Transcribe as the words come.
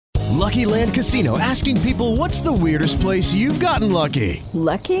Lucky Land Casino, asking people, what's the weirdest place you've gotten lucky?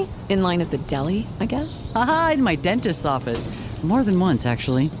 Lucky? In line at the deli, I guess? Aha, in my dentist's office. More than once,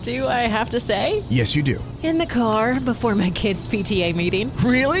 actually. Do I have to say? Yes, you do. In the car before my kids' PTA meeting.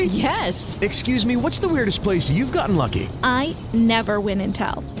 Really? Yes. Excuse me, what's the weirdest place you've gotten lucky? I never win and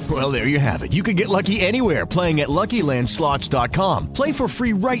tell. Well, there you have it. You can get lucky anywhere, playing at LuckyLandSlots.com. Play for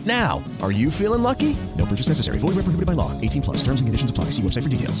free right now. Are you feeling lucky? No purchase necessary. Void where prohibited by law. 18 plus. Terms and conditions apply. See website for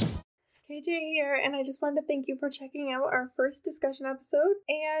details. KJ here, and I just wanted to thank you for checking out our first discussion episode,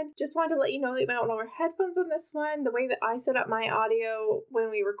 and just wanted to let you know that you might want to wear headphones on this one. The way that I set up my audio when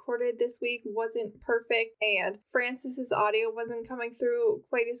we recorded this week wasn't perfect, and Francis's audio wasn't coming through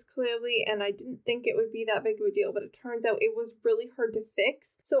quite as clearly, and I didn't think it would be that big of a deal, but it turns out it was really hard to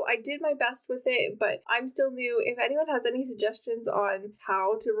fix. So I did my best with it, but I'm still new. If anyone has any suggestions on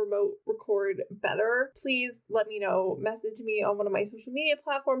how to remote record better, please let me know. Message me on one of my social media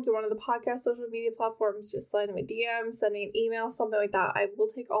platforms or one of the podcast social media platforms. Just slide me a DM, send me an email, something like that. I will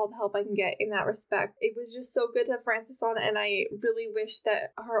take all the help I can get in that respect. It was just so good to have Francis on, and I really wish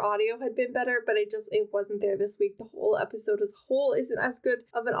that her audio had been better, but it wasn't there this week. The whole episode as a whole isn't as good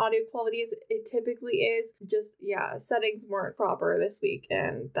of an audio quality as it typically is. Just, yeah, settings weren't proper this week,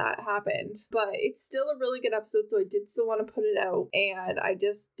 and that happened. But it's still a really good episode, so I did still want to put it out, and I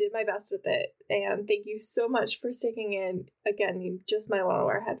just did my best with it. And thank you so much for sticking in. Again, you just might want to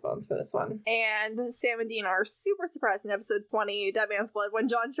wear headphones for this one. And Sam and Dean are super surprised in episode 20, Dead Man's Blood, when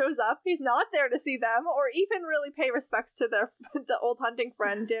John shows up. He's not there to see them or even really pay respects to the old hunting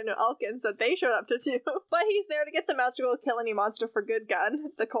friend Daniel Elkins that they showed up to do. But he's there to get the magical kill any monster for good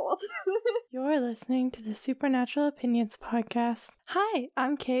gun, the Colt. You're listening to the Supernatural Opinions Podcast. Hi,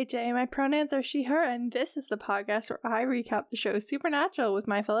 I'm KJ. My pronouns are she, her, and this is the podcast where I recap the show Supernatural with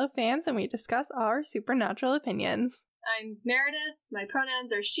my fellow fans and we discuss our supernatural opinions. I'm Meredith. My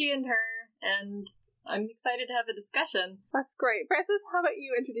pronouns are she and her, and I'm excited to have a discussion. That's great. Francis, how about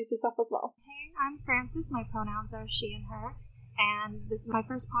you introduce yourself as well? Hey, I'm Francis. My pronouns are she and her, and this is my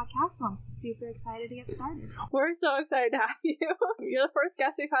first podcast, so I'm super excited to get started. We're so excited to have you. You're the first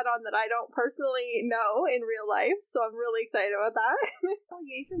guest we've had on that I don't personally know in real life, so I'm really excited about that. Oh,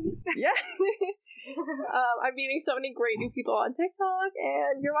 yay for me. Yeah. I'm meeting so many great new people on TikTok,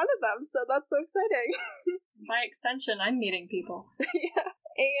 and you're one of them, so that's so exciting. By extension, I'm meeting people. Yeah.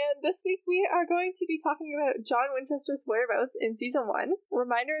 And this week we are going to be talking about John Winchester's whereabouts in Season 1.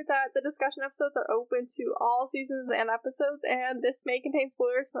 Reminder that the discussion episodes are open to all seasons and episodes, and this may contain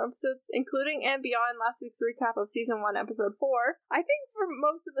spoilers from episodes including and beyond last week's recap of Season 1, Episode 4. I think for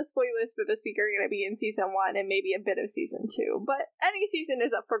most of the spoilers for this week are going to be in Season 1 and maybe a bit of Season 2, but any season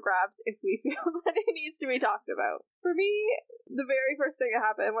is up for grabs if we feel that it needs to be talked about. For me, the very first thing that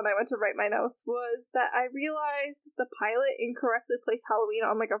happened when I went to write my notes was that I realized the pilot incorrectly placed Halloween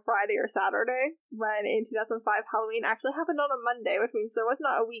on like a Friday or Saturday, when in 2005 Halloween actually happened on a Monday, which means there was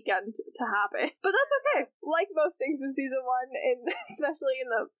not a weekend to happen. But that's okay. Like most things in Season 1, and especially in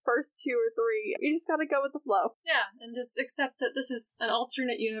the first 2 or 3, you just gotta go with the flow. Yeah, and just accept that this is an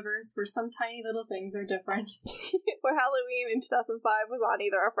alternate universe where some tiny little things are different. Where Halloween in 2005 was on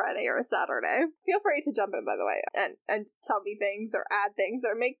either a Friday or a Saturday. Feel free to jump in, by the way, and tell me things or add things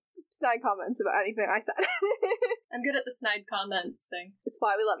or make snide comments about anything I said. I'm good at the snide comments thing. It's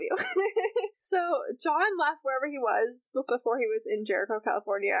why we love you. So, John left wherever he was before he was in Jericho,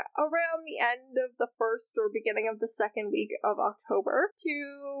 California, around the end of the first or beginning of the second week of October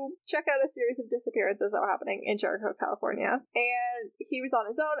to check out a series of disappearances that were happening in Jericho, California. And he was on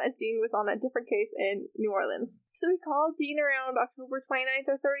his own as Dean was on a different case in New Orleans. So he called Dean around October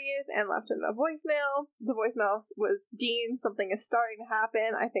 29th or 30th and left him a voicemail. The voicemail was, Dean, something is starting to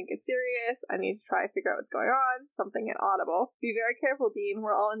happen. I think it's serious. I need to try to figure out what's going on. Something inaudible. Be very careful, Dean.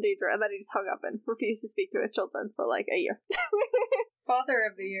 We're all in danger. And then he just hung up and refused to speak to his children for like a year. Father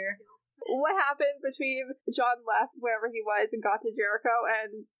of the year. What happened between John left wherever he was and got to Jericho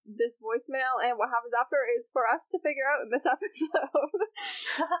and this voicemail, and what happens after is for us to figure out in this episode.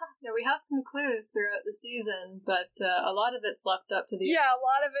 Now, we have some clues throughout the season, but a lot of it's left up to the... Yeah, a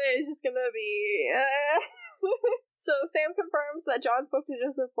lot of it is just gonna be... So Sam confirms that John spoke to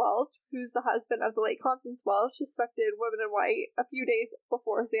Joseph Welch, who's the husband of the late Constance Welch, suspected woman in white, a few days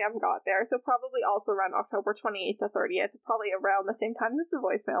before Sam got there, so probably also around October 28th to 30th, probably around the same time that the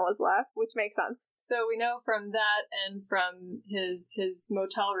voicemail was left, which makes sense. So we know from that and from his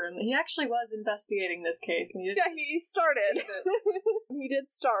motel room that he actually was investigating this case. And he started. He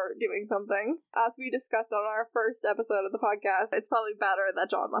did start doing something. As we discussed on our first episode of the podcast, it's probably better that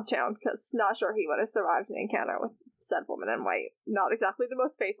John left town, because not sure he would have survived an encounter with said woman in white. Not exactly the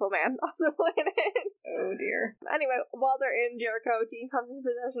most faithful man on the planet. Oh dear. Anyway, while they're in Jericho, Dean comes into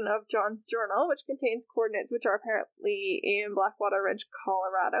possession of John's journal, which contains coordinates which are apparently in Blackwater Ridge,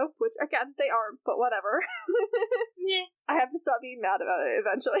 Colorado, which, again, they aren't, but whatever. Yeah. I have to stop being mad about it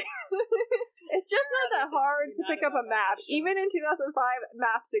eventually. It's just not that hard to pick up a map. Even in 2005,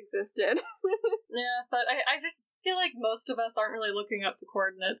 maps existed. Yeah, but I just feel like most of us aren't really looking up the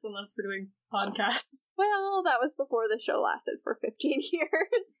coordinates unless we're doing podcasts. Well, that was before the show lasted for 15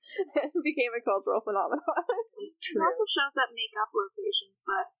 years and became a cultural phenomenon. It's There's true. also shows that make up locations,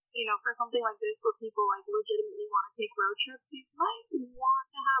 but, you know, for something like this where people, like, legitimately want to take road trips, you might want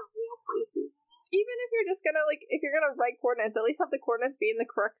to have real places. Even if you're just gonna, like, if you're gonna write coordinates, at least have the coordinates be in the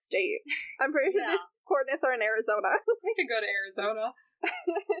correct state. I'm pretty sure these coordinates are in Arizona. We could go to Arizona.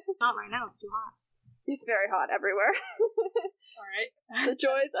 Not right now, it's too hot. It's very hot everywhere. Alright. The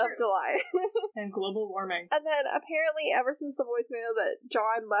joys of July. And global warming. And then apparently ever since the voicemail that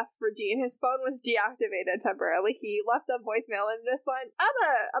John left for Dean, his phone was deactivated temporarily. He left a voicemail and just went, I'm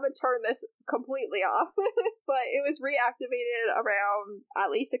gonna turn this completely off. But it was reactivated around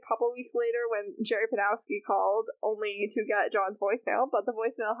at least a couple weeks later when Jerry Panowski called, only to get John's voicemail. But the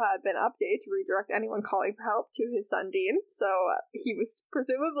voicemail had been updated to redirect anyone calling for help to his son Dean. So he was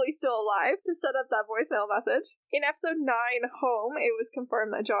presumably still alive to set up that voicemail message. In episode 9, Home, it was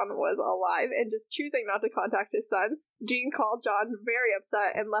confirmed that John was alive and just choosing not to contact his sons. Dean called John very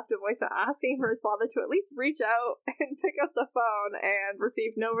upset and left a voicemail asking for his father to at least reach out and pick up the phone, and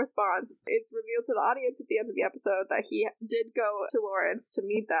received no response. It's revealed to the audience at the end of the episode that he did go to Lawrence to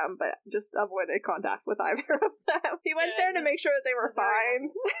meet them, but just avoided contact with either of them. He went there to make sure that they were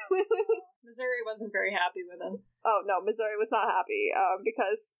fine. Missouri wasn't very happy with him. Oh no, Missouri was not happy,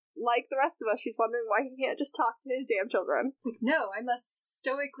 because like the rest of us, she's wondering why he can't just talk to his damn children. It's like, no, I must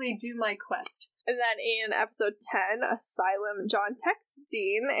stoically do my quest. And then in episode 10, Asylum, John texts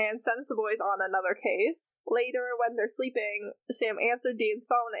Dean and sends the boys on another case. Later, when they're sleeping, Sam answered Dean's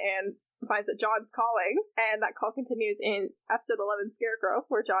phone and finds that John's calling, and that call continues in episode 11, Scarecrow,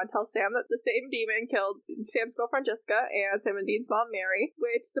 where John tells Sam that the same demon killed Sam's girlfriend Jessica and Sam and Dean's mom Mary,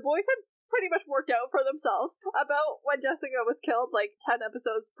 which the boys had pretty much worked out for themselves about when Jessica was killed, like 10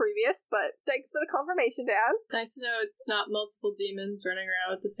 episodes previous, but thanks for the confirmation, Dan. Nice to know it's not multiple demons running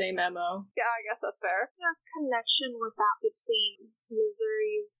around with the same MO. Yeah, I guess that's fair. A connection with that between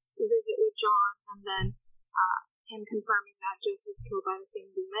Missouri's visit with John and then him confirming that Jesse was killed by the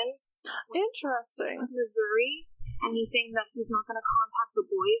same demon. Interesting. Missouri, and he's saying that he's not going to contact the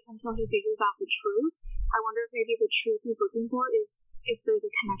boys until he figures out the truth. I wonder if maybe the truth he's looking for is if there's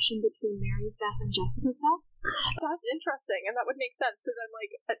a connection between Mary's death and Jessica's death. That's interesting, and that would make sense, because then,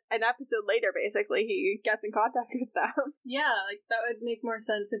 like, an episode later, basically, he gets in contact with them. Yeah, like, that would make more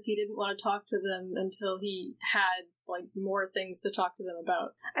sense if he didn't want to talk to them until he had, like, more things to talk to them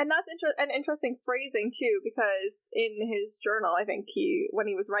about. And that's an interesting phrasing, too, because in his journal, I think when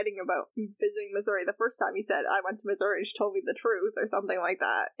he was writing about visiting Missouri the first time, he said, I went to Missouri and she told me the truth, or something like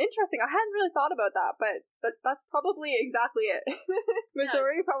that. Interesting. I hadn't really thought about that, but that's probably exactly it.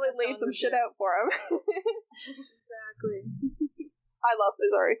 Missouri probably laid some shit out for him. Exactly. I love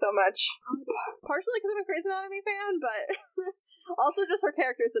Missouri so much. Partially because I'm a Grey's Anatomy fan, but also just her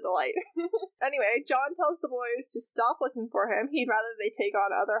character is a delight. Anyway, John tells the boys to stop looking for him. He'd rather they take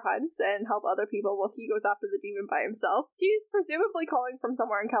on other hunts and help other people while he goes after the demon by himself. He's presumably calling from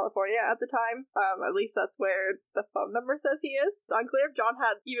somewhere in California at the time. At least that's where the phone number says he is. It's unclear if John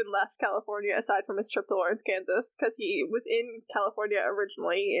had even left California aside from his trip to Lawrence, Kansas, because he was in California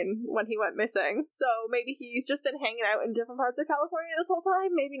originally when he went missing. So maybe he's just been hanging out in different parts of California this whole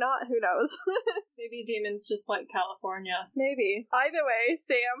time. Maybe not. Who knows? Maybe demons just like California. Maybe. Either way,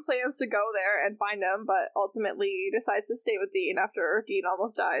 Sam plans to go there and find him, but ultimately decides to stay with Dean after Dean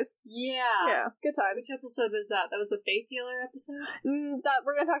almost dies. Yeah. Yeah, good times. Which episode was that? That was the Faith Healer episode?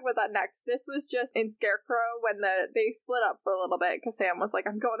 We're gonna talk about that next. This was just in Scarecrow when they split up for a little bit, because Sam was like,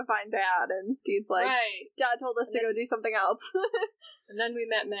 I'm going to find Dad, and Dean's like, right. Dad told us to go do something else. And then we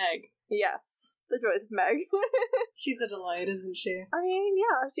met Meg. Yes. The joys of Meg. She's a delight, isn't she? I mean,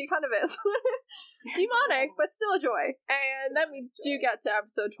 yeah, she kind of is. Demonic, but still a joy. And then we do get to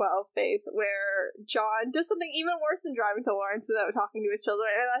episode 12, Faith, where John does something even worse than driving to Lawrence without talking to his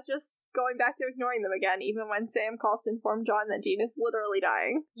children, and that's just going back to ignoring them again, even when Sam calls to inform John that Dean is literally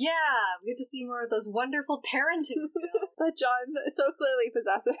dying. Yeah, we get to see more of those wonderful parenting skills. that John so clearly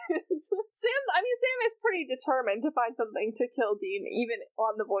possesses. Sam is pretty determined to find something to kill Dean, even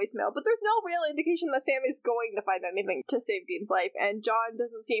on the voicemail, but there's no real indication that Sam is going to find anything to save Dean's life, and John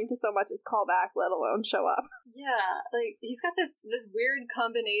doesn't seem to so much as call back, let alone show up. Yeah, like, he's got this weird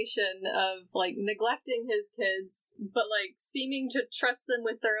combination of, like, neglecting his kids, but, like, seeming to trust them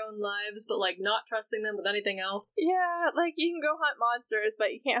with their own lives, but, like, not trusting them with anything else. Yeah, like, you can go hunt monsters,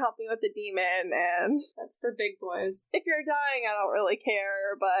 but you can't help me with the demon, and that's for big boys. If you're dying, I don't really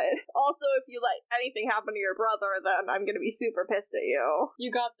care, but also if you let anything happen to your brother, then I'm gonna be super pissed at you.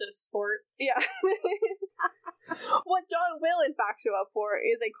 You got this, sport. Yeah. What John will, in fact, show up for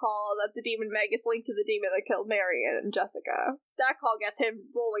is a call that the demon Meg is linked to the demon that killed Mary and Jessica. That call gets him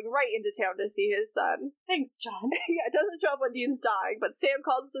rolling right into town to see his son. Thanks, John. Yeah, it doesn't show up when Dean's dying, but Sam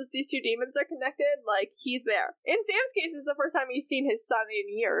calls us these two demons are connected, like, he's there. In Sam's case, it's the first time he's seen his son in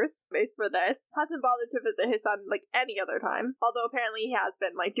years, based for this. Hasn't bothered to visit his son, like, any other time. Although apparently he has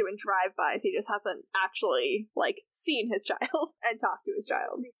been, like, doing drive-bys. He just hasn't actually, like, seen his child and talked to his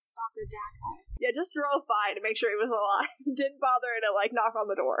child. Stalker dad guy. Yeah, just drove by to make sure he was alive. Didn't bother to, like, knock on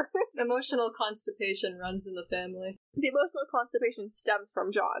the door. Emotional constipation runs in the family. The emotional constipation stems from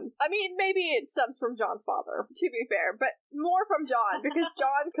John. I mean, maybe it stems from John's father, to be fair, but more from John, because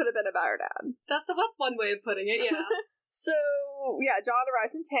John could have been a better dad. That's one way of putting it, yeah. So, yeah, John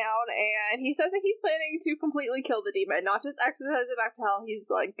arrives in town, and he says that he's planning to completely kill the demon, not just exorcise it back to hell, he's,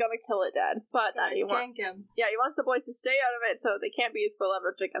 like, gonna kill it dead. But that he wants... him. Yeah, he wants the boys to stay out of it so they can't be used for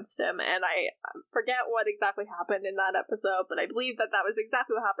leverage against him, and I forget what exactly happened in that episode, but I believe that was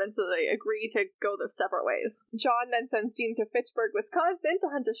exactly what happened, so they agree to go their separate ways. John then sends Dean to Fitchburg, Wisconsin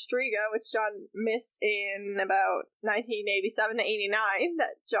to hunt a striga, which John missed in about 1987 to 89,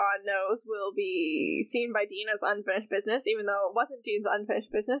 that John knows will be seen by Dean as unfinished business, even though it wasn't Dean's unfinished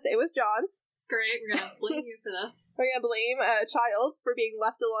business, it was John's. It's great. We're gonna blame you for this. We're gonna blame a child for being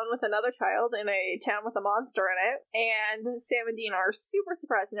left alone with another child in a town with a monster in it. And Sam and Dean are super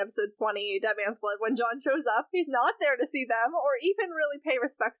surprised in episode 20, Dead Man's Blood, when John shows up. He's not there to see them or even really pay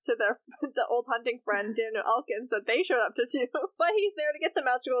respects to the old hunting friend Daniel Elkins that they showed up to do. But he's there to get the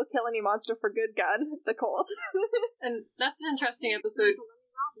magical kill any monster for good gun, the Colt. And that's an interesting episode.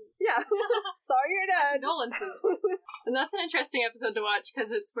 Yeah. Sorry you're dead. Condolences. And that's an interesting episode to watch because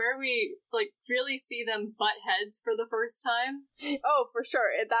it's where we like really see them butt heads for the first time. Oh, for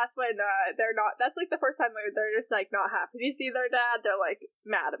sure. That's when they're not. That's like the first time where they're just like not happy to see their dad. They're like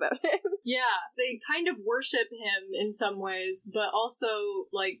mad about it. Yeah, they kind of worship him in some ways, but also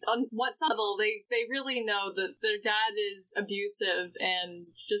like on what level they really know that their dad is abusive and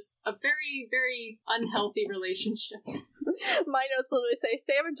just a very, very unhealthy relationship. My notes literally say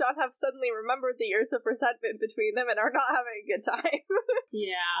Sam and John have suddenly remembered the years of resentment between them and are not having a good time.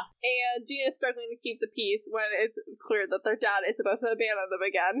 Yeah. And Dean is struggling to keep the peace when it's clear that their dad is about to abandon them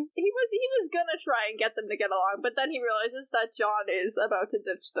again. He was gonna try and get them to get along, but then he realizes that John is about to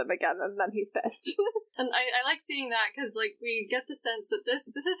ditch them again, and then he's pissed. And I like seeing that because like we get the sense that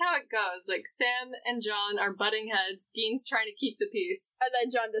this is how it goes. Like Sam and John are butting heads. Dean's trying to keep the peace, and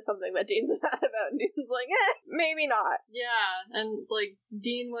then John does something that Dean's mad about, and Dean's like, maybe not. Yeah, and like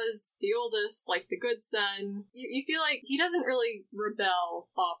Dean was the oldest, like the good son. You feel like he doesn't really rebel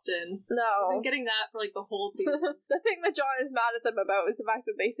often. No. I've been getting that for like the whole season. The thing that John is mad at them about is the fact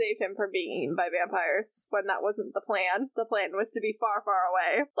that they saved him from being eaten by vampires when that wasn't the plan. The plan was to be far, far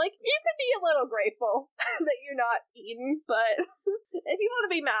away. Like, you could be a little grateful that you're not eaten, but if you want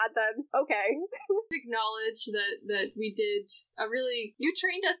to be mad, then okay. Acknowledge that we did you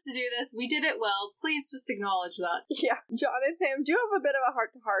trained us to do this, we did it well, please just acknowledge that. Yeah. John and Sam do have a bit of a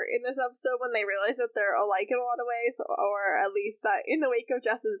heart-to-heart in this episode when they realize that they're alike in a lot of ways, or at least that in the wake of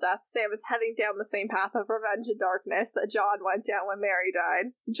Jess's death, Sam is heading down the same path of revenge and darkness that John went down when Mary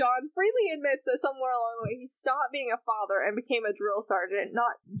died. John freely admits that somewhere along the way he stopped being a father and became a drill sergeant,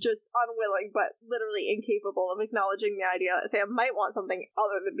 not just unwilling, but literally incapable of acknowledging the idea that Sam might want something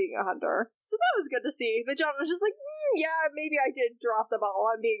other than being a hunter. So that was good to see. That John was just like, yeah, maybe I did drop the ball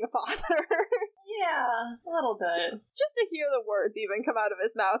on being a father. Yeah, a little bit. Just to hear the words even come out of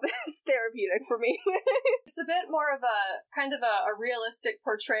his mouth is therapeutic for me. It's a bit more of a kind of a realistic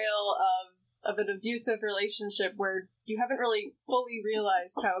portrayal of an abusive relationship where you haven't really fully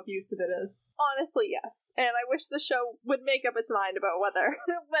realized how abusive it is. Honestly, yes. And I wish the show would make up its mind about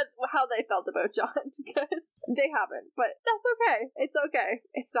how they felt about John, because they haven't. But that's okay. It's okay.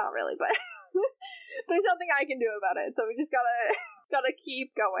 It's not really, but there's nothing I can do about it, so we just gotta gotta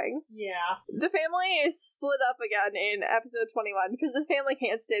keep going. Yeah. The family is split up again in episode 21 because this family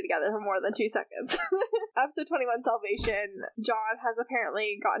can't stay together for more than 2 seconds. Episode 21, Salvation. John has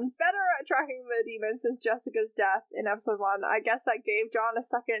apparently gotten better at tracking the demons since Jessica's death in episode 1. I guess that gave John a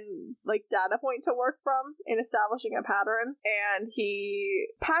second, data point to work from in establishing a pattern, and he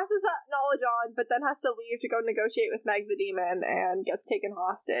passes that knowledge on, but then has to leave to go negotiate with Meg the demon and gets taken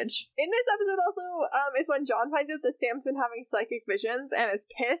hostage. In this episode also is when John finds out that Sam's been having psychic visions and is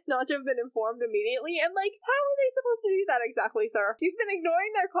pissed not to have been informed immediately, and how are they supposed to do that exactly, sir? You've been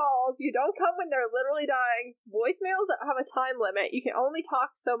ignoring their calls, you don't come when they're literally dying, voicemails have a time limit, you can only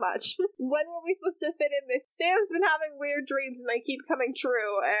talk so much. When were we supposed to fit in this? Sam's been having weird dreams and they keep coming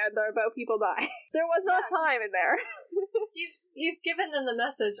true, and they're about people dying. There was not time in there. He's given them the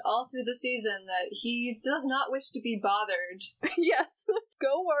message all through the season that he does not wish to be bothered. Yes.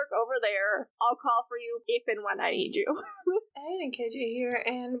 Go work over there. I'll call for you if and when I need you. Aiden and KJ here,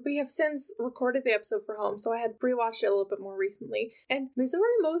 and we have since recorded the episode for home, so I had rewatched it a little bit more recently. And Missouri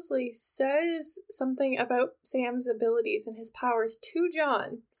Mosley says something about Sam's abilities and his powers to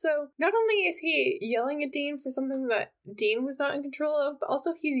John. So not only is he yelling at Dean for something that Dean was not in control of, but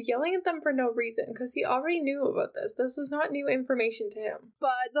also he's yelling at them for no reason, because he already knew about this. This was not new information to him.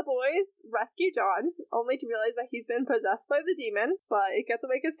 But the boys rescue John, only to realize that he's been possessed by the demon, but it gets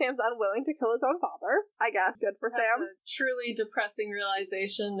away because Sam's unwilling to kill his own father. I guess. Good for That's Sam. A truly depressing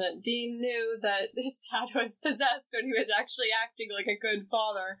realization that Dean knew that his dad was possessed when he was actually acting like a good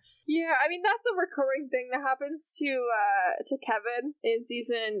father. Yeah, I mean, that's a recurring thing that happens to Kevin in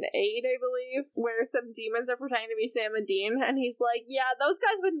season 8, I believe, where some demons are pretending to be Sam and Dean, and he's like, yeah, those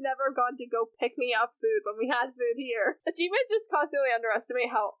guys would never have gone to go pick me up food when we had food here. The demons just constantly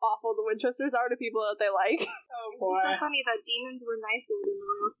underestimate how awful the Winchesters are to people that they like. Oh boy. It's so funny that demons were nicer than the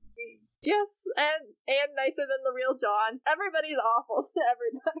real Sam. Yes, and nicer than the real John. Everybody's awful to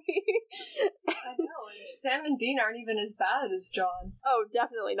everybody. I know, and Sam and Dean aren't even as bad as John. Oh,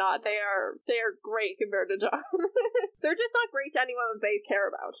 definitely not. They are great compared to John. They're just not great to anyone that they care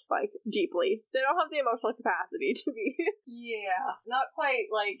about, deeply. They don't have the emotional capacity to be. Yeah, not quite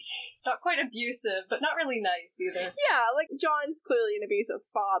abusive, but not really nice either. Yeah, John's clearly an abusive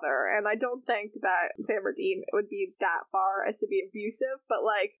father, and I don't think that Sam or Dean would be that far as to be abusive, but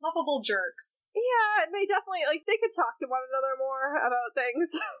lovable jerks. Yeah, and they definitely they could talk to one another more about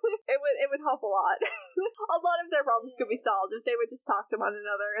things. It would help a lot. A lot of their problems could be solved if they would just talk to one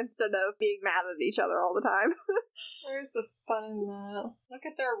another instead of being mad at each other all the time. Where's the fun in that? Look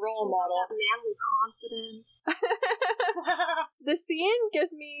at their role model. That manly confidence. The scene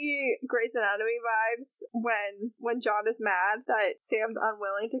gives me Grey's Anatomy vibes when John is mad that Sam's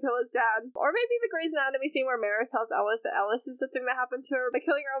unwilling to kill his dad. Or maybe the Grey's Anatomy scene where Meredith tells Ellis that Ellis is the thing that happened to her, but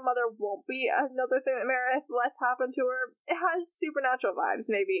killing her own mother won't be another thing that Meredith lets happen to her. It has supernatural vibes,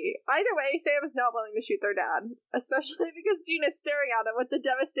 maybe. Either way, Sam is not willing to shoot their dad, especially because Gene is staring at him with the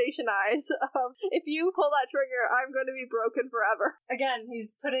devastation eyes of, if you pull that trigger, I'm going to be broken forever. Again,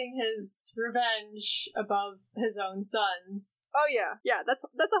 he's putting his revenge above his own son's. Oh yeah, that's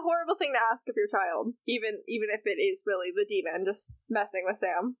a horrible thing to ask of your child, even if it is really the demon just messing with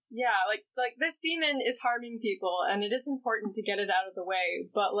Sam. Yeah, like this demon is harming people, and it is important to get it out of the way.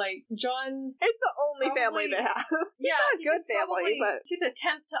 But John, it's the only family they have. Yeah, a good family, but he'd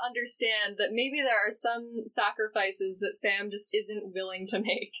attempt to understand that maybe there are some sacrifices that Sam just isn't willing to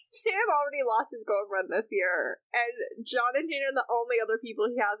make. Sam already lost his girlfriend this year, and John and Gina are the only other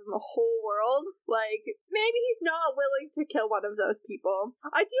people he has in the whole world. Maybe he's not willing to kill one of those people.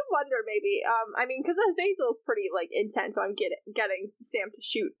 I do wonder, maybe, because Azazel's pretty, intent on getting Sam to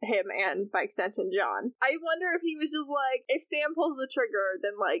shoot him and, by extension, John. I wonder if he was just if Sam pulls the trigger,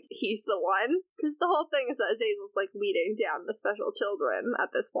 then, he's the one. Because the whole thing is that Azazel's, weeding down the special children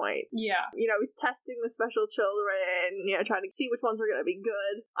at this point. Yeah. He's testing the special children, trying to see which ones are going to be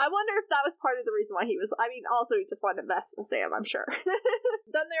good. I wonder if that was part of the reason why he was, also he just wanted to mess with Sam, I'm sure.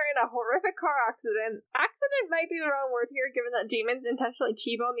 Then they're in a horrific car accident. Accident might be the wrong word here, given that demons intentionally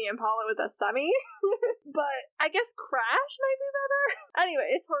T-bone the Impala with a semi. But I guess crash might be better. Anyway,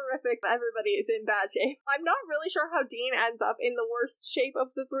 it's horrific. Everybody is in bad shape. I'm not really sure how Dean ends up in the worst shape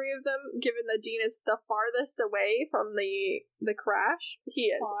of the three of them, given that Dean is the farthest away from the crash.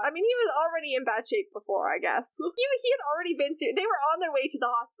 He is. He was already in bad shape before, I guess. He had already been to, they were on their way to the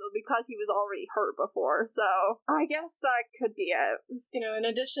hospital because he was already hurt before, so I guess that could be it. In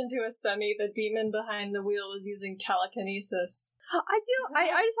addition to a semi, the demon behind the wheel was using telekinesis. I do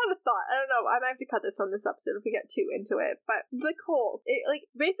I just had a thought. I don't know. I might have to cut this from this episode if we get too into it. But the cold, it like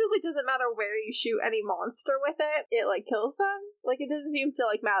basically doesn't matter where you shoot any monster with it. It like kills them. Like it doesn't seem to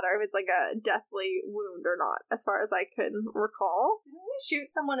like matter if it's like a deathly wound or not, as far as I can recall. Didn't we shoot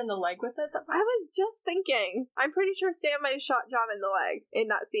someone in the leg with it? I was just thinking. I'm pretty sure Sam might have shot John in the leg in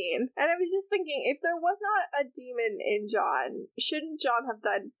that scene. And I was just thinking, if there was not a demon in John, shouldn't John have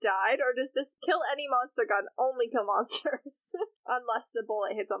then died? Or does this kill any monster gun only kill monsters? Unless the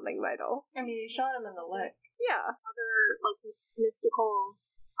bullet hit something vital. I mean, you shot him in the leg. Yeah. Other, like, mystical,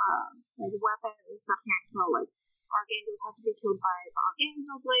 like, weapons that can't kill, like, archangels have to be killed by the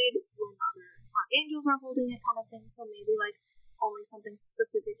archangel blade when other archangels are holding it kind of thing, so maybe, like, only something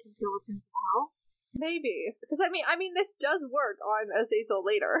specific can kill a Prince of Hell. Maybe. Because, I mean, this does work on Azazel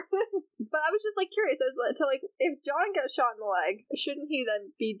later. But I was just, like, curious as to, like, if John gets shot in the leg, shouldn't he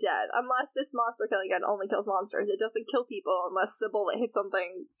then be dead? Unless this monster killing gun only kills monsters. It doesn't kill people unless the bullet hits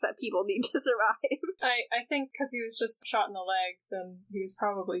something that people need to survive. I think because he was just shot in the leg, then he was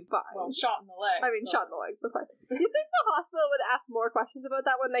probably fine. Well, shot in the leg. I mean, shot in the leg, but fine. Do you think the hospital would ask more questions about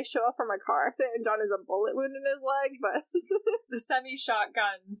that when they show up from a car accident and John has a bullet wound in his leg? But the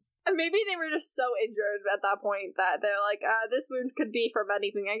semi-shotguns. And maybe they were just so injured at that point that they're like, this wound could be from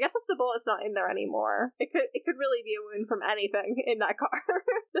anything. I guess if the bullet's not in there anymore, it could really be a wound from anything in that car.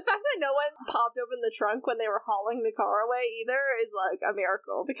 The fact that no one popped open the trunk when they were hauling the car away either is like a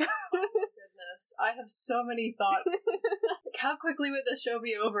miracle. Because oh my goodness, I have so many thoughts. Like, how quickly would the show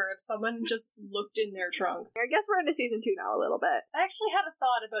be over if someone just looked in their trunk? I guess we're into season 2 now a little bit. I actually had a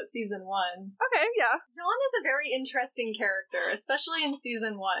thought about season 1. Okay, yeah. John is a very interesting character, especially in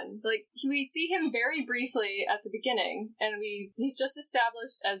season 1. Like, we see him very briefly at the beginning, and he's just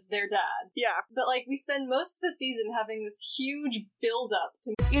established as their dad. Yeah. But, like, we spend most of the season having this huge build-up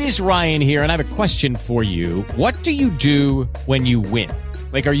to... It is Ryan here, and I have a question for you. What do you do when you win?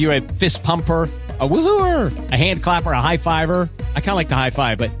 Like, are you a fist pumper, a woohooer, a hand clapper, a high fiver? I kind of like the high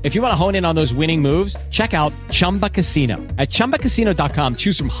five, but if you want to hone in on those winning moves, check out Chumba Casino. At ChumbaCasino.com,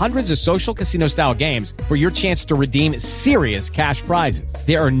 choose from hundreds of social casino-style games for your chance to redeem serious cash prizes.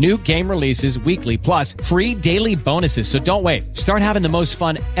 There are new game releases weekly, plus free daily bonuses, so don't wait. Start having the most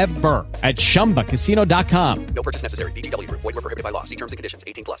fun ever at ChumbaCasino.com. No purchase necessary. VGW Group. Void where prohibited by law. See terms and conditions.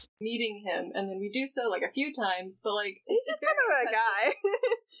 18+. Meeting him, and then we do so, like, a few times, but, like... He's just kind of a guy.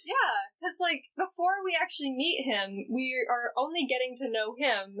 Yeah, because, like, before we actually meet him, we are only getting to know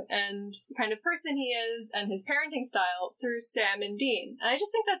him and the kind of person he is and his parenting style through Sam and Dean. And I just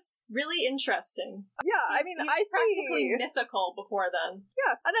think that's really interesting. Yeah, he's practically mythical before then.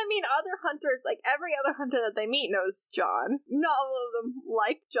 Yeah, and I mean, other hunters, like, every other hunter that they meet knows John. Not all of them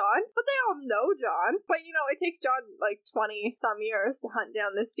like John, but they all know John. But, you know, it takes John, like, 20-some years to hunt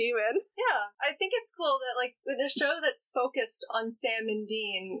down this demon. Yeah, I think it's cool that, like, in a show that's focused on Sam and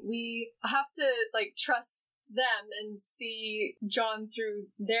Dean, we have to, like, trust them and see John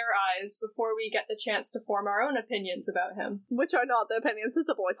through their eyes before we get the chance to form our own opinions about him. Which are not the opinions that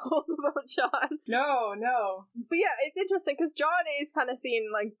the boys hold about John. No. But yeah, it's interesting because John is kind of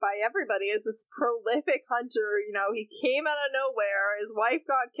seen, like, by everybody as this prolific hunter. You know, he came out of nowhere, his wife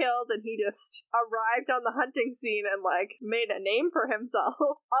got killed, and he just arrived on the hunting scene and, like, made a name for himself.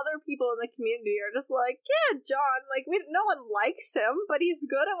 Other people in the community are just like, yeah, John, like, no one likes him, but he's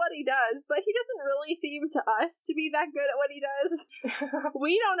good at what he does, but he doesn't really seem to us to be that good at what he does.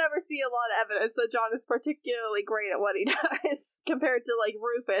 We don't ever see a lot of evidence that John is particularly great at what he does compared to, like,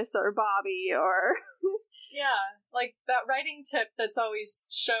 Rufus or Bobby or... Yeah, like that writing tip that's always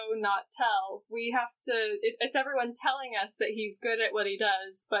show, not tell. We have to, it's everyone telling us that he's good at what he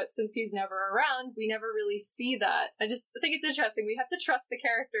does, but since he's never around, we never really see that. I think it's interesting. We have to trust the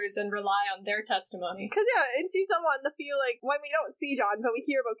characters and rely on their testimony. Because, yeah, in season 1, the feel like when we don't see John, but we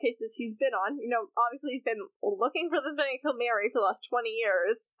hear about cases he's been on, you know, obviously he's been looking for the thing that killed Mary for the last 20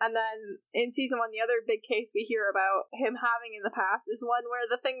 years. And then in season 1, the other big case we hear about him having in the past is one where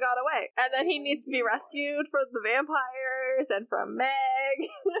the thing got away. And then he needs to be rescued for the vampires and from Meg.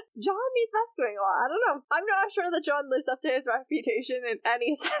 John needs rescuing a lot. I don't know. I'm not sure that John lives up to his reputation in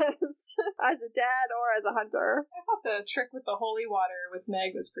any sense as a dad or as a hunter. I thought the trick with the holy water with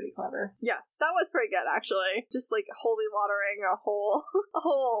Meg was pretty clever. Yes, that was pretty good, actually. Just, like, holy watering a whole,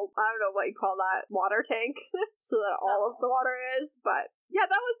 I don't know what you call that, water tank, so that all of the water is, but yeah,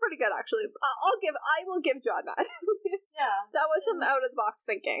 that was pretty good, actually. I will give John that. Yeah. That was some out-of-the-box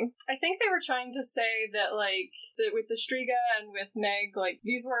thinking. I think they were trying to say that, like, with the Striga and with Meg, like,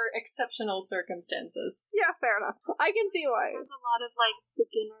 these were exceptional circumstances. Yeah, fair enough. I can see why. There's a lot of, like,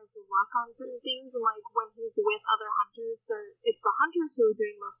 beginner's luck on certain things, and, like, when he's with other hunters, it's the hunters who are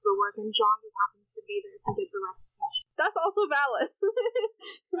doing most of the work, and John just happens to be there to get the recognition. That's also valid.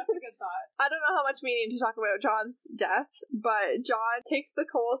 That's a good thought. I don't know how much we need to talk about John's death, but John takes the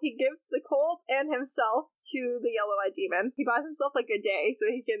colt. He gives the colt and himself to the Yellow-Eyed Demon. He buys himself like a day so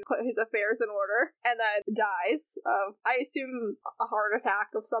he can put his affairs in order, and then dies of, I assume, a heart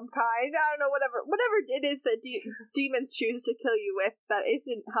attack of some kind. I don't know, whatever it is that demons choose to kill you with that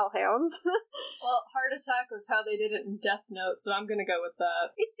isn't hellhounds. Well, heart attack was how they did it in Death Note, so I'm gonna go with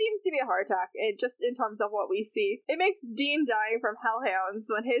that. It seems to be a heart attack, just in terms of what we see. It makes Dean dying from hellhounds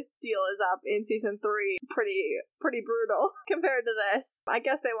when his deal is up in season 3 pretty brutal compared to this. I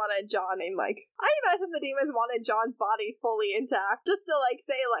guess they wanted John in, like, I imagine the demons wanted John's body fully intact, just to, like,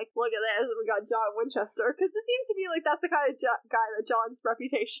 say, like, look at this, we got John Winchester, because it seems to be like that's the kind of guy that John's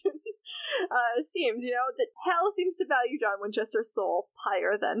reputation seems, you know, that hell seems to value John Winchester's soul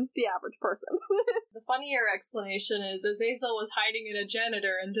higher than the average person. The funnier explanation is Azazel was hiding in a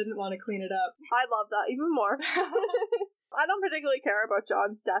janitor and didn't want to clean it up. I love that even more. I don't particularly care about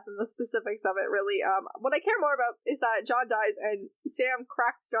John's death and the specifics of it, really. What I care more about is that John dies and Sam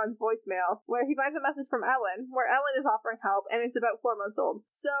cracks John's voicemail, where he finds a message from Ellen, where Ellen is offering help, and it's about 4 months old.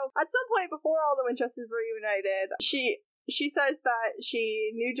 So, at some point before all the Winchesters were reunited, she says that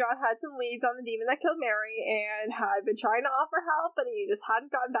she knew John had some leads on the demon that killed Mary and had been trying to offer help, but he just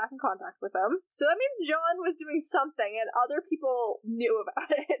hadn't gotten back in contact with him. So that means John was doing something and other people knew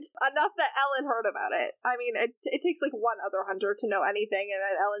about it. Enough that Ellen heard about it. I mean, it takes like one other hunter to know anything, and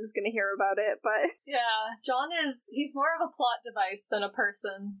then Ellen's gonna hear about it, but... Yeah, he's more of a plot device than a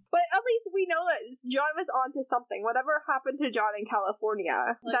person. But at least we know that John was onto something. Whatever happened to John in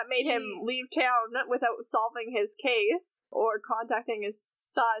California that made him leave town without solving his case or contacting his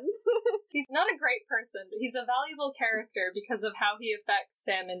son. He's not a great person, but he's a valuable character because of how he affects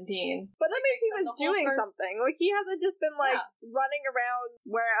Sam and Dean. But that means he was doing something. Like, he hasn't just been, like, running around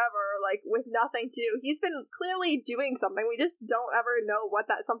wherever, like, with nothing to do. He's been clearly doing something. We just don't ever know what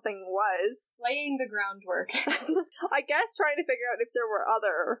that something was. Laying the groundwork. I guess trying to figure out if there were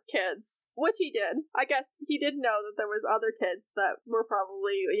other kids, which he did. I guess he did know that there was other kids that were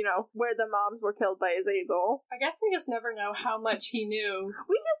probably, you know, where the moms were killed by Azazel. I guess we just never know how much he knew.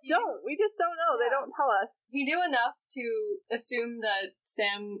 We just don't know. Yeah. They don't tell us. He knew enough to assume that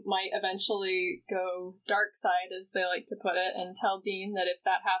Sam might eventually go dark side, as they like to put it, and tell Dean that if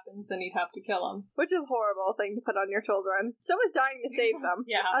that happens, then he'd have to kill him. Which is a horrible thing to put on your children. So is dying to save them.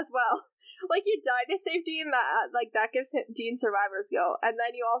 Yeah. As well. Like, you die to save Dean, that gives Dean survivor's guilt, and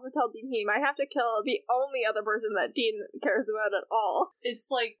then you also tell Dean he might have to kill the only other person that Dean cares about at all.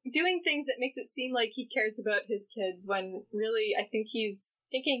 It's like doing things that makes it seem like he cares about his kids, when really I think he's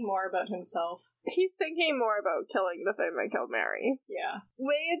thinking more about himself. He's thinking more about killing the thing that killed Mary. Yeah.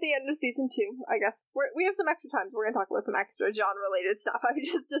 Way at the end of season 2, I guess. We have some extra time, so we're going to talk about some extra John-related stuff. I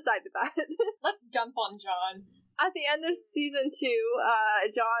just decided that. Let's dump on John. At the end of season 2,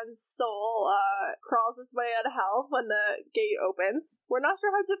 John's soul crawls its way out of hell when the gate opens. We're not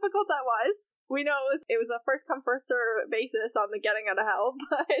sure how difficult that was. We know it was a first-come, first-served basis on the getting out of hell,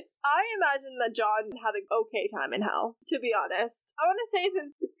 but I imagine that John had an okay time in hell, to be honest. I want to say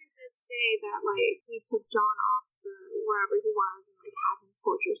that that, like, he took John off wherever he was and, like, had him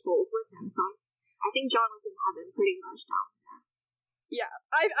torture souls with him, so I think John was in heaven pretty much down there. Yeah,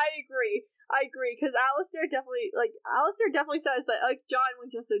 I agree. Because Alistair definitely says that, like, John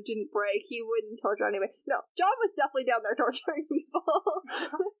Winchester didn't break, he wouldn't torture anyway. No, John was definitely down there torturing people.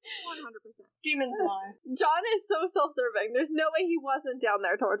 100%. Demons lie. John is so self-serving. There's no way he wasn't down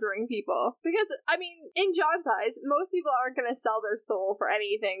there torturing people. Because, I mean, in John's eyes, most people aren't going to sell their soul for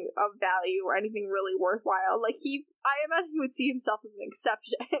anything of value or anything really worthwhile. Like, I imagine he would see himself as an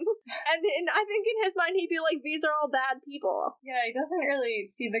exception. and I think in his mind, he'd be like, these are all bad people. Yeah, he doesn't really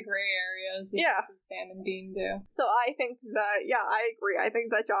see the gray areas as Sam and Dean do. So I think that, yeah, I agree. I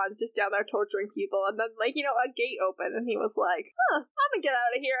think that John's just down there torturing people, and then, like, you know, a gate opened, and he was like, I'm gonna get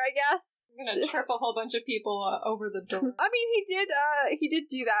out of here, I guess. I'm gonna trip a whole bunch of people over the door. I mean, he did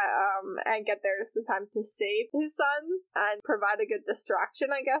do that, and get there just in time to save his son, and provide a good distraction,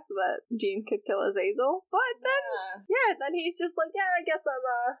 I guess, so that Dean could kill Azazel. But then, then he's just like, I guess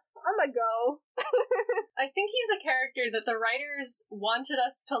I'm gonna go. I think he's a character that the writers wanted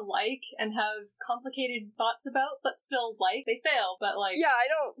us to like and have complicated thoughts about, but still like. They fail, but like... Yeah, I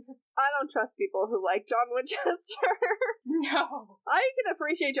don't trust people who like John Winchester. No. I can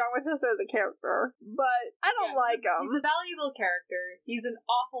appreciate John Winchester as a character, but I don't like him. He's a valuable character. He's an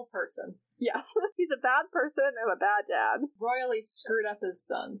awful person. Yes. He's a bad person and a bad dad. Royally screwed up his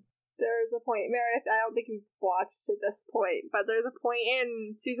sons. There's a point, Meredith, I don't think you've watched to this point, but there's a point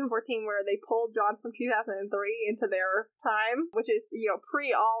in season 14 where they pulled John from 2003 into their time, which is, you know, pre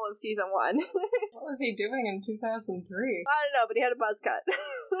all of season 1. What was he doing in 2003? I don't know, but he had a buzz cut.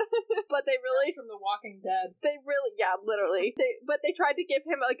 But they really... That's from The Walking Dead. They really... Yeah, literally. But they tried to give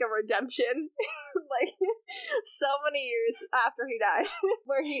him, like, a redemption, like, so many years after he died.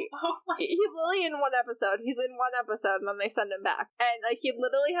 Where he's literally in one episode. He's in one episode, and then they send him back. And, like, he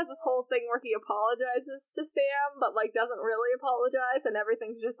literally has this whole thing where he apologizes to Sam, but, like, doesn't really apologize, and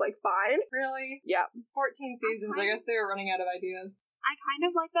everything's just, like, fine. Really? Yeah. 14 seasons. I guess they were running out of ideas. I kind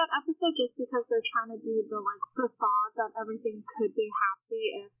of like that episode just because they're trying to do the, like, facade that everything could be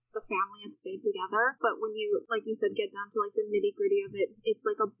happy if the family had stayed together. But when you, like you said, get down to, like, the nitty-gritty of it, it's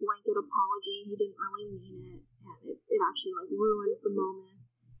like a blanket apology. He didn't really mean it, and it actually, like, ruined the moment.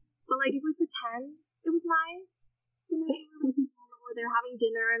 But, like, if we pretend it was nice, you know, where they're having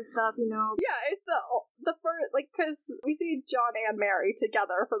dinner and stuff, you know. Yeah, it's the first, like, because we see John and Mary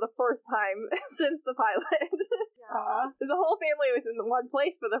together for the first time since the pilot. The whole family was in one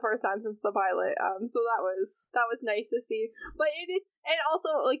place for the first time since the pilot. So that was nice to see. But it is, and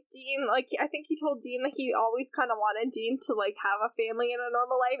also, like, Dean, like, I think he told Dean that he always kind of wanted Dean to, like, have a family and a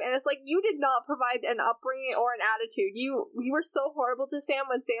normal life, and it's like, you did not provide an upbringing or an attitude. You were so horrible to Sam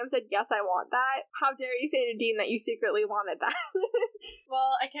when Sam said, yes, I want that. How dare you say to Dean that you secretly wanted that?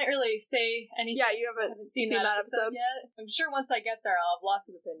 Well, I can't really say anything. Yeah, you haven't seen that episode yet. I'm sure once I get there, I'll have lots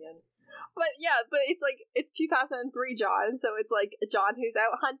of opinions. But yeah, but it's like, it's 2003 John, so it's like John who's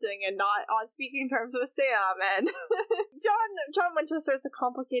out hunting and not on speaking terms with Sam, and John Winchester is a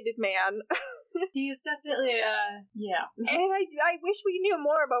complicated man. He's definitely, yeah. And I wish we knew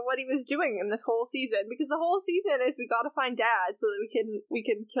more about what he was doing in this whole season, because the whole season is we gotta find Dad so that we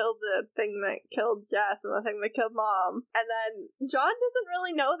can kill the thing that killed Jess and the thing that killed Mom. And then John doesn't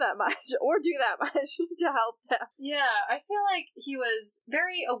really know that much or do that much to help them. Yeah, I feel like he was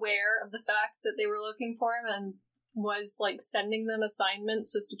very aware of the fact that they were looking for him and was, like, sending them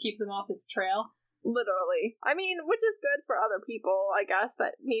assignments just to keep them off his trail. Literally. I mean, which is good for other people, I guess,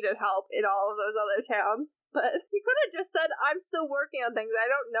 that needed help in all of those other towns. But he could have just said, I'm still working on things. I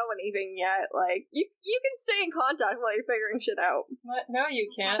don't know anything yet. Like, you can stay in contact while you're figuring shit out. What? No, you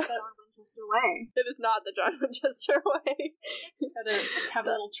can't. John Winchester way. It is not the John Winchester way. Gotta have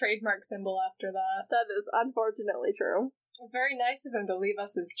a little trademark symbol after that. That is unfortunately true. It's very nice of him to leave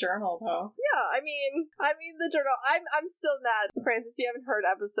us his journal, though. Yeah, I mean the journal. I'm still mad, Francis. You haven't heard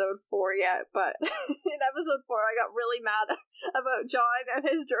episode 4 yet, but in episode 4, I got really mad about John and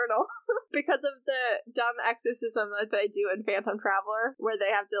his journal because of the dumb exorcism that they do in Phantom Traveler, where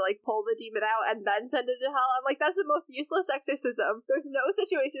they have to, like, pull the demon out and then send it to hell. I'm like, that's the most useless exorcism. There's no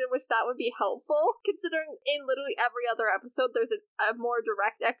situation in which that would be helpful, considering in literally every other episode there's a more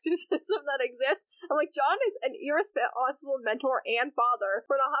direct exorcism that exists. I'm like, John is an irresponsible mentor and father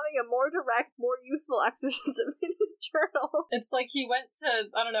for not having a more direct, more useful exorcism in his journal. It's like he went to,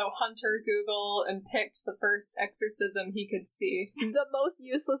 I don't know, Hunter Google and picked the first exorcism he could see. The most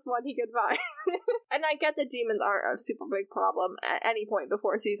useless one he could find. And I get that demons aren't a super big problem at any point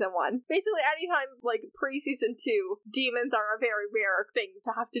before season 1. Basically, anytime, like, pre-season 2, demons are a very rare thing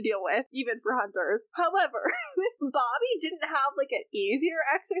to have to deal with, even for hunters. However, Bobby didn't have, like, an easier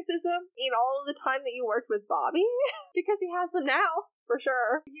exorcism in all of the time that you worked with Bobby, because he has them now, for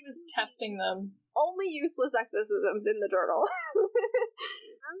sure. He was testing them. Only useless exorcisms in the journal.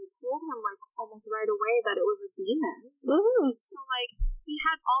 I told him, like, almost right away that it was a demon. Ooh. So, like, he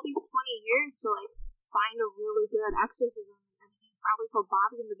had all these 20 years to, like, find a really good exorcism. And he probably told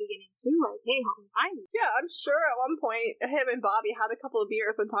Bobby in the beginning, too, like, hey, help me find it. Yeah, I'm sure at one point him and Bobby had a couple of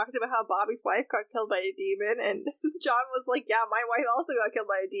beers and talked about how Bobby's wife got killed by a demon, and John was like, yeah, my wife also got killed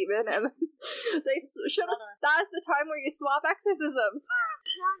by a demon, and they should have, that's the time where you swap exorcisms.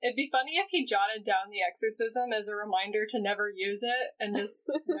 It'd be funny if he jotted down the exorcism as a reminder to never use it, and just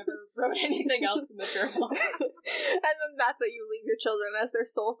never wrote anything else in the journal. And then that's what you leave your children as their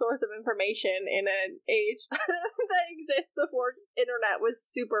sole source of information in an age that exists before internet was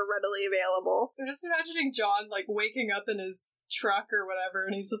super readily available. I'm just imagining John, like, waking up in his truck or whatever,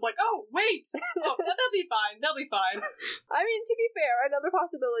 and he's just like, oh, wait! Oh, they'll be fine, they'll be fine. I mean, to be fair, another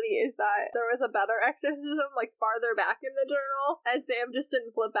possibility is that there was a better exorcism, like, farther back in the journal, and Sam just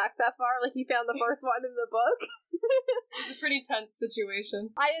didn't flip back that far, like, he found the first one in the book. It was a pretty tense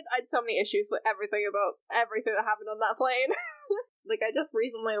situation. I had so many issues with everything that happened on that plane. Like, I just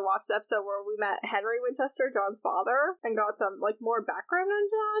recently watched the episode where we met Henry Winchester, John's father, and got some, like, more background on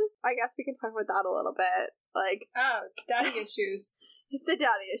John. I guess we can talk about that a little bit. Like, daddy issues. The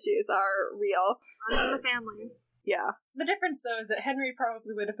daddy issues are real. Runs in the family. Yeah. The difference, though, is that Henry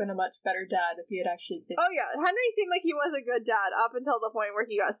probably would have been a much better dad if he had actually been. Oh, yeah. Henry seemed like he was a good dad up until the point where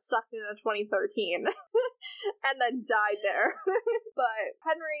he got sucked into 2013 and then died there. But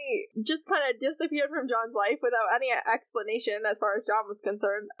Henry just kind of disappeared from John's life without any explanation as far as John was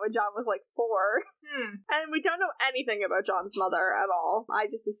concerned when John was like 4. And we don't know anything about John's mother at all.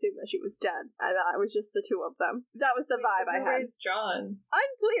 I just assumed that she was dead and that it was just the two of them. That was the vibe I had. Where's John?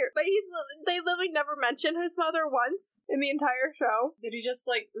 Unclear. But they literally never mentioned his mother once in the entire show. Did he just,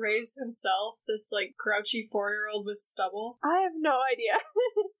 like, raise himself, this, like, grouchy 4-year-old with stubble? I have no idea.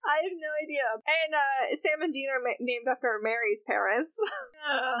 I have no idea. And Sam and Dean are named after Mary's parents.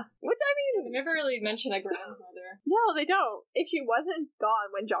 Yeah. Which, I mean... They never really mention a grandmother. No, they don't. If she wasn't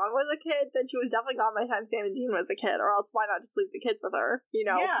gone when John was a kid, then she was definitely gone by the time Sam and Dean was a kid, or else why not just leave the kids with her, you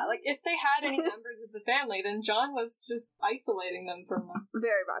know? Yeah, like, if they had any members of the family, then John was just isolating them from them.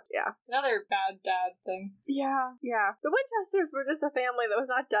 Very much, yeah. Another bad dad thing. Yeah. The Winchesters were just a family that was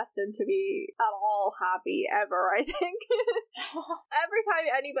not destined to be at all happy ever, I think. Every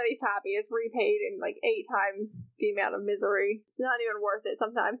time anybody's happy is repaid in like 8 times the amount of misery. It's not even worth it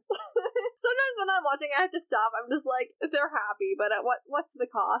sometimes. Sometimes when I'm watching, I have to stop. I'm just like, they're happy, but at what's the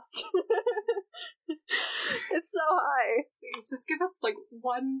cost? It's so high. Please just give us like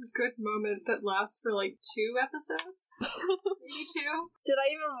one good moment that lasts for like 2 episodes. Maybe 2. Did I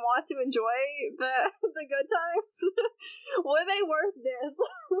even want to enjoy the good times? Were they worth this?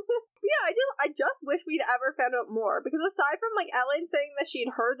 Yeah, I just wish we'd ever found out more, because aside from like Ellen saying that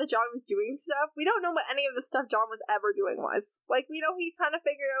she'd heard that John was doing stuff, we don't know what any of the stuff John was ever doing was. Like, we know he kind of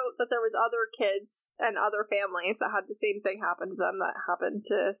figured out that there was other kids and other families that had the same thing happen to them that happened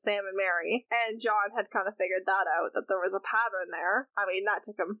to Sam and Mary, and John had kind of figured that out, that there was a pattern there. I mean, that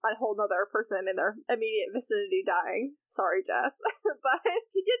took him a whole nother person in their immediate vicinity dying. Sorry, Jess. But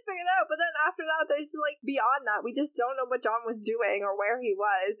he did figure that out, but then after that, there's like, beyond that, we just don't know what John was doing or where he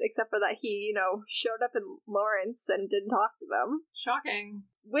was, except for that he, you know, showed up in Lawrence and didn't talk to them. Shocking.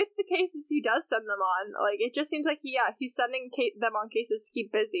 With the cases he does send them on, like, it just seems like he's sending them on cases to keep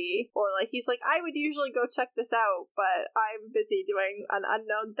busy, or like he's like, I would usually go check this out, but I'm busy doing an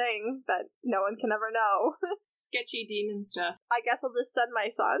unknown thing that no one can ever know. Sketchy demon stuff. I guess I'll just send my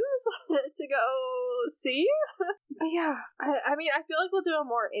sons to go see. But yeah, I mean, I feel like we'll do a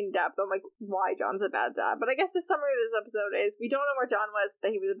more in-depth on like why John's a bad dad, but I guess the summary of this episode is we don't know where John was, but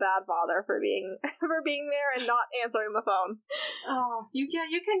he was a bad father for being there and not answering the phone. Oh, you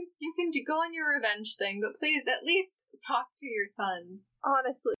can go on your revenge thing, but please at least talk to your sons.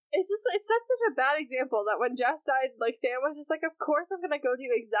 Honestly, it sets such a bad example that when Jess died, like, Sam was just like, of course I'm gonna go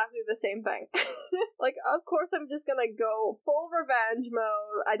do exactly the same thing. Like, of course I'm just gonna go full revenge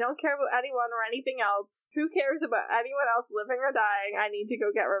mode. I don't care about anyone or anything else. Who cares about anyone else living or dying? I need to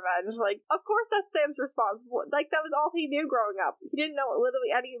go get revenge. Like, of course that's Sam's response. Like, that was all he knew growing up. He didn't know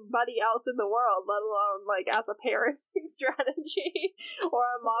literally anybody else in the world, let alone, like, as a parenting strategy or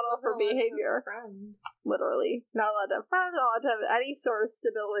a model for behavior. Friends. Literally. Not allowed to have friends, not allowed to have any sort of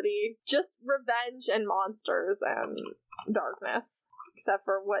stability. Just revenge and monsters and darkness. Except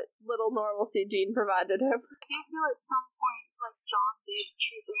for what little normalcy Jean provided him. I do feel at some points like John did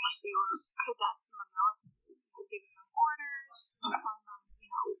treat them like they were cadets in the military. Giving them orders, telling them,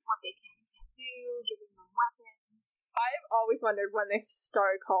 what they can and can't do, giving them weapons. I've always wondered when they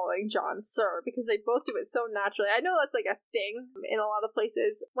started calling John Sir, because they both do it so naturally. I know that's like a thing in a lot of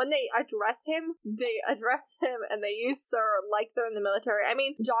places. When they address him and they use Sir like they're in the military. I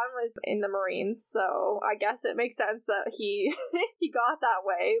mean, John was in the Marines, so I guess it makes sense that he got that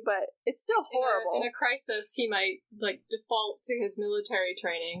way, but it's still horrible. In a crisis, he might like default to his military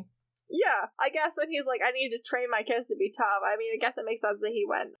training. Yeah, I guess when he's like, I need to train my kids to be tough, I mean, I guess it makes sense that he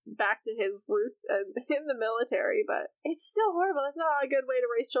went back to his roots in the military, but it's still horrible. That's not a good way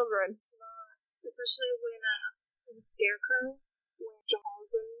to raise children. It's not, especially when in Scarecrow, when John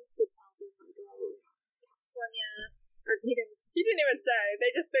calls him to tell them, like, California, or he didn't even say,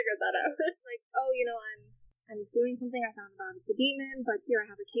 they just figured that out. It's like, I'm doing something I found about the demon, but here I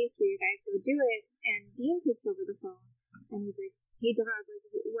have a case for you guys, go do it. And Dean takes over the phone, and he's like, hey Dad, like,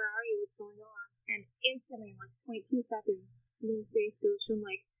 where are you? What's going on? And instantly, in like 0.2 seconds, Dean's face goes from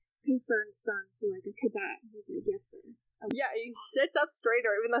like concerned son to like a cadet. He's like, yes sir. Yeah, he sits up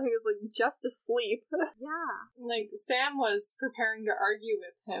straighter even though he was like just asleep. Yeah. Like, Sam was preparing to argue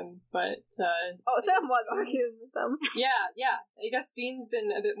with him, but Sam was arguing with them. Yeah. I guess Dean's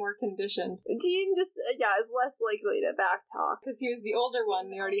been a bit more conditioned. Dean just is less likely to backtalk. Because he was the older one,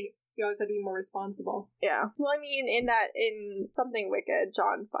 he always had to be more responsible. Yeah. Well, I mean, in Something Wicked,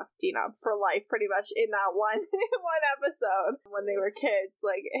 John fucked Dean up for life pretty much in that one episode when they were kids.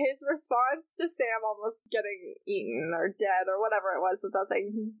 Like, his response to Sam almost getting eaten or dead or whatever it was that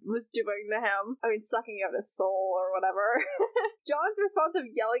thing was doing to him. I mean, sucking out his soul or whatever. John's response of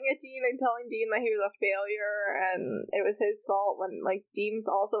yelling at Dean and telling Dean that he was a failure and it was his fault when, like,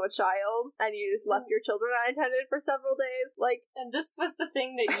 Dean's also a child and you just left your children unattended for several days. Like, and this was the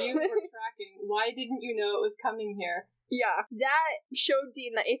thing that you were tracking. Why didn't you know it was coming here? Yeah, that showed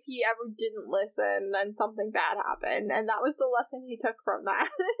Dean that if he ever didn't listen, then something bad happened, and that was the lesson he took from that.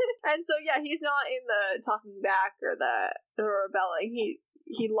 And so, yeah, he's not in the talking back or the rebelling.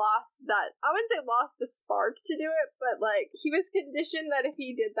 He lost that, I wouldn't say lost the spark to do it, but, like, he was conditioned that if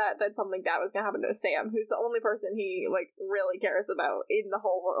he did that, then something bad was gonna happen to Sam, who's the only person he, like, really cares about in the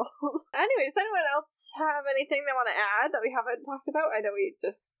whole world. Anyways, anyone else have anything they want to add that we haven't talked about? I know we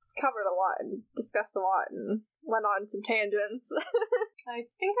just covered a lot and discussed a lot and went on some tangents.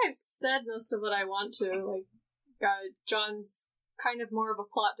 I think I've said most of what I want to. Like, John's kind of more of a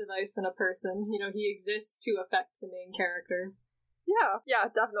plot device than a person. You know, he exists to affect the main characters. Yeah,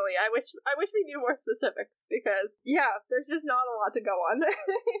 definitely. I wish we knew more specifics because, there's just not a lot to go on.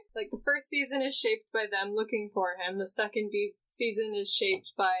 Like, the first season is shaped by them looking for him. The second season is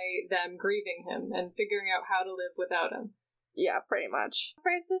shaped by them grieving him and figuring out how to live without him. Yeah, pretty much.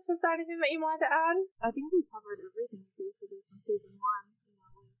 Francis, was there anything that you wanted to add? I think we covered everything basically from season 1. You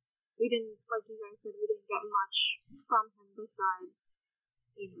know, we didn't, like you guys said, we didn't get much from him besides,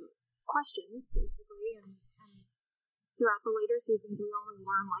 questions basically, and throughout the later seasons we only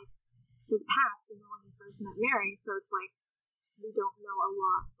learn like his past, when he first met Mary. So it's like we don't know a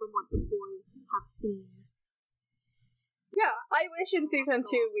lot from what the boys have seen. Yeah, I wish in season 2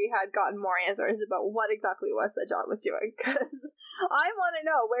 we had gotten more answers about what exactly it was that John was doing, because I want to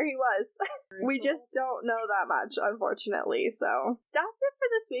know where he was. We just don't know that much, unfortunately, so that's it for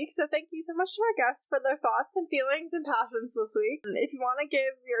this week. So thank you so much to our guests for their thoughts and feelings and passions this week. If you want to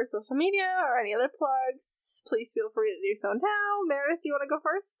give your social media or any other plugs, please feel free to do so now. Meredith, do you want to go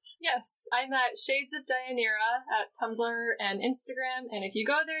first? Yes, I'm at Shades of Deianira at Tumblr and Instagram, and if you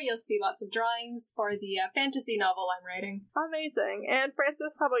go there, you'll see lots of drawings for the fantasy novel I'm writing. Amazing. And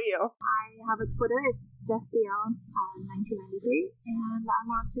Francis, how about you? I have a Twitter, it's Destiel1993, and I'm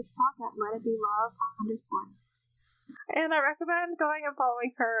on TikTok at LetItBeLove_. And I recommend going and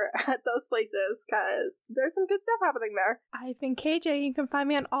following her at those places because there's some good stuff happening there. I've been KJ. You can find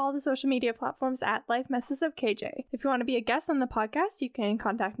me on all the social media platforms at Life Messes of KJ. If you want to be a guest on the podcast, you can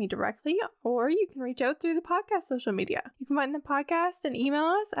contact me directly or you can reach out through the podcast social media. You can find the podcast and email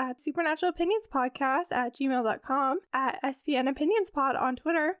us at supernaturalopinionspodcast@gmail.com, at SPNOpinionspod on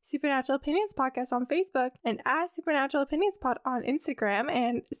Twitter, Supernatural Opinions Podcast on Facebook, and at Supernatural Opinions Pod on Instagram,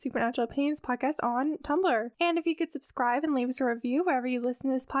 and Supernatural Opinions Podcast on Tumblr. And if you could subscribe and leave us a review wherever you listen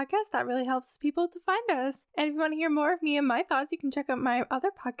to this podcast, that really helps people to find us. And if you want to hear more of me and my thoughts, you can check out my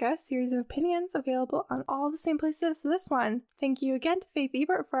other podcast, Series of Opinions, available on all the same places as this one. Thank you again to Faith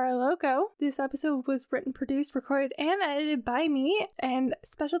Ebert for our logo. This episode was written, produced, recorded, and edited by me. And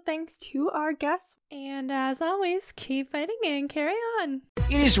special thanks to our guests. And as always, keep fighting and carry on.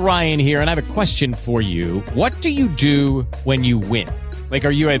 It is Ryan here, and I have a question for you. What do you do when you win? Like,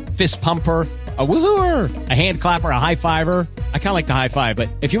 are you a fist pumper, a woohooer, a hand clapper, a high fiver? I kind of like the high five, but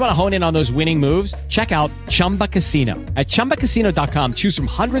if you want to hone in on those winning moves, check out Chumba Casino. At ChumbaCasino.com, choose from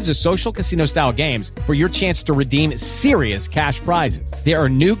hundreds of social casino-style games for your chance to redeem serious cash prizes. There are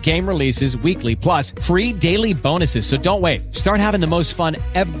new game releases weekly, plus free daily bonuses. So don't wait. Start having the most fun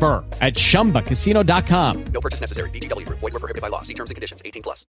ever at ChumbaCasino.com. No purchase necessary. VGW Group. Void where prohibited by law. See terms and conditions. 18+.